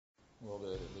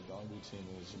Gangbu team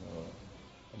is,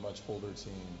 a much older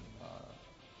team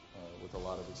with a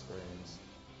lot of experience.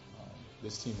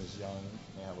 This team is young.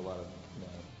 They have a lot of,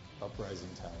 uprising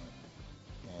talent.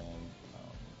 And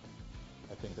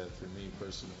I think that for me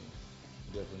personally,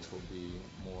 the difference will be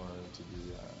more to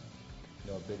be,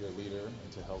 a bigger leader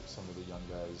and to help some of the young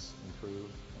guys improve,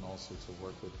 and also to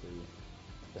work with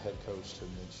the head coach to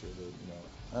make sure that,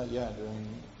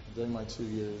 during my 2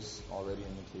 years already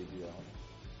in the KBL,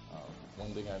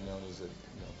 one thing I've known is that,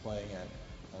 playing at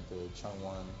the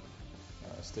Changwon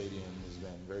Stadium has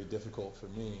been very difficult for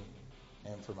me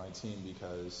and for my team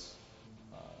because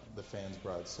the fans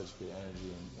brought such good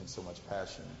energy and so much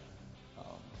passion.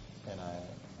 And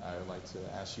I would like to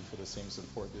ask you for the same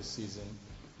support this season.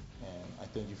 And I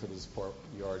thank you for the support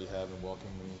you already have in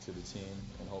welcoming me to the team,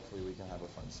 and hopefully we can have a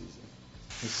fun season.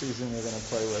 This season we're going to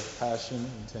play with passion,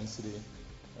 intensity,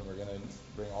 and we're going to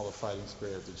bring all the fighting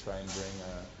spirit to try and bring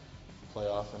a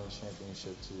playoff and a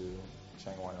championship to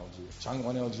Changwon LG.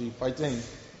 Changwon LG, fighting!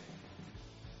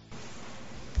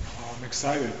 I'm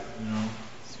excited.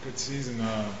 It's a good season.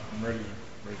 I'm ready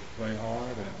to play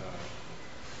hard and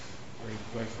ready to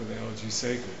play for the LG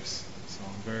Sakers. So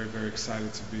I'm very, very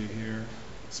excited to be here,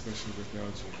 especially with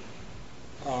LG.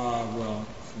 Well,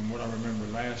 from what I remember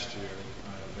last year,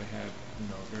 they had,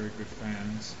 very good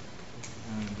fans,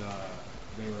 and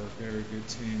they were a very good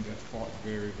team that fought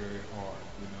very, very hard.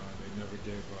 They never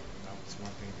gave up, and that was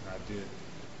one thing that I did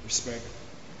respect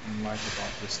and like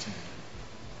about this team.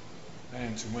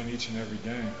 And to win each and every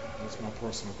game, that's my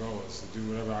personal goal, is to do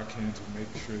whatever I can to make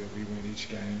sure that we win each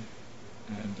game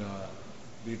and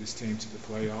lead this team to the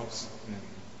playoffs and,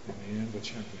 in the end, the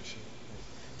championship.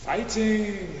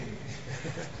 Fighting!